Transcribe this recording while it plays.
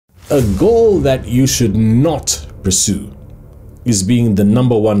A goal that you should not pursue is being the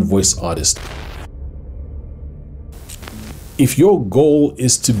 #1 voice artist. If your goal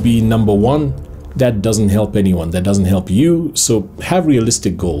is to be #1, that doesn't help anyone. That doesn't help you. So have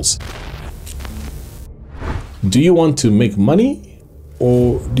realistic goals. Do you want to make money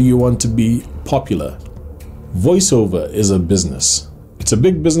or do you want to be popular? Voiceover is a business. It's a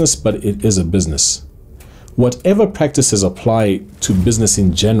big business, but it is a business. Whatever practices apply to business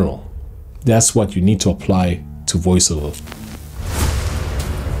in general, that's what you need to apply to voiceover.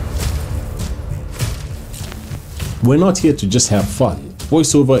 We're not here to just have fun.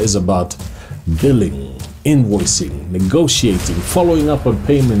 Voiceover is about billing, invoicing, negotiating, following up on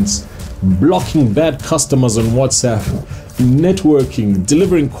payments, blocking bad customers on WhatsApp, networking,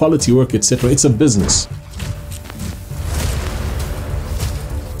 delivering quality work, etc. It's a business.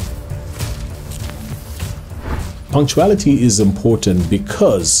 Punctuality is important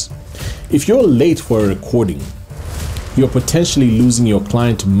because if you're late for a recording, you're potentially losing your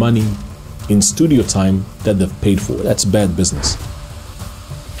client money in studio time that they've paid for. That's bad business.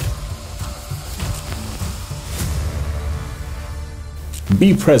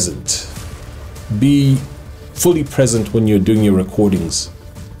 Be present. Be fully present when you're doing your recordings.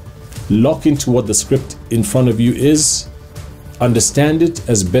 Lock into what the script in front of you is. Understand it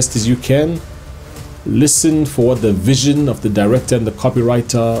as best as you can. Listen for what the vision of the director and the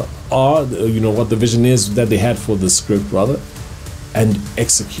copywriter are, what the vision is that they had for the script rather, and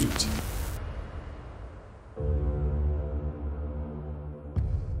execute.